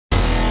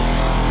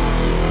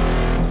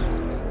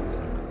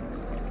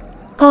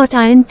Hot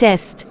iron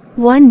test.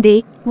 One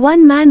day,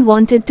 one man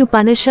wanted to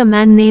punish a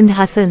man named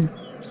Hassan.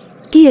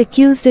 He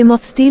accused him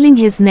of stealing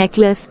his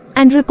necklace,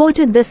 and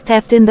reported this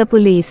theft in the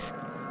police.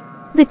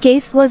 The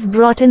case was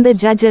brought in the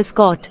judge's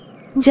court.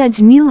 Judge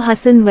knew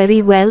Hassan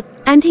very well,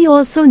 and he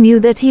also knew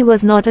that he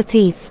was not a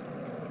thief.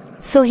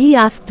 So he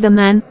asked the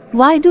man,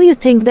 "Why do you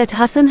think that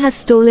Hassan has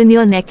stolen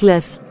your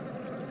necklace?"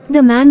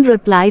 The man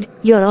replied,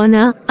 "Your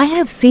Honor, I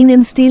have seen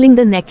him stealing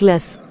the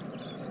necklace."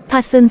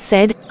 Hassan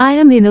said, "I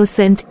am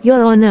innocent,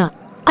 Your Honor.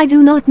 I do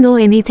not know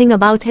anything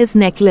about his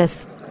necklace."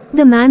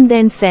 The man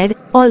then said,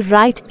 "All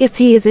right, if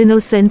he is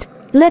innocent,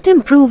 let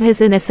him prove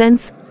his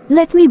innocence.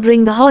 Let me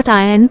bring the hot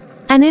iron,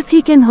 and if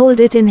he can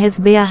hold it in his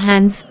bare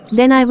hands,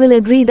 then I will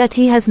agree that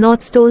he has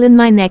not stolen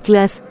my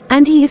necklace,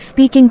 and he is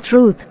speaking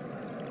truth."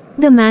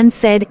 The man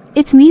said,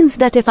 "It means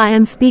that if I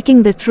am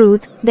speaking the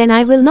truth, then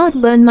I will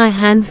not burn my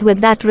hands with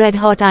that red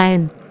hot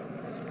iron."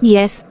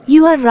 "Yes,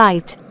 you are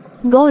right.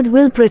 God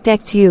will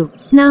protect you."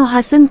 Now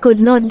Hassan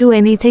could not do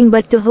anything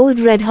but to hold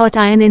red hot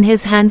iron in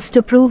his hands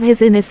to prove his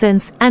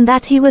innocence, and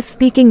that he was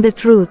speaking the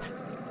truth.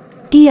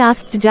 He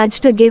asked judge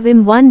to give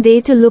him 1 day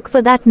to look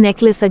for that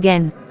necklace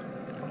again.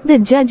 The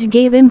judge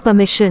gave him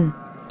permission.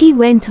 He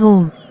went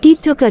home. He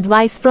took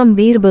advice from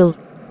Birbal.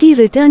 He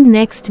returned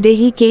next day.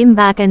 He came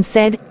back and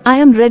said, "I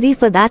am ready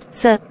for that,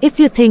 sir, if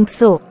you think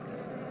so.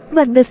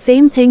 But the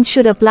same thing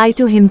should apply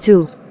to him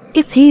too.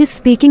 If he is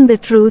speaking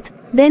the truth,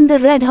 then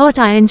the red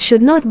hot iron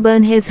should not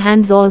burn his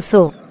hands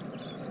also.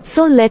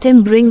 So let him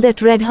bring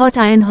that red hot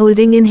iron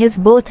holding in his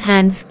both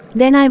hands,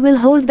 then I will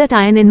hold that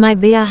iron in my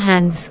bare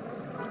hands."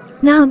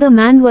 Now the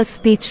man was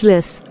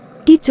speechless.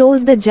 He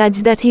told the judge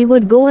that he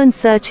would go and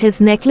search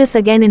his necklace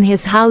again in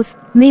his house,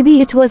 maybe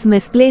it was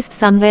misplaced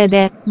somewhere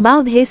there,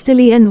 bowed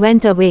hastily and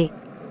went away.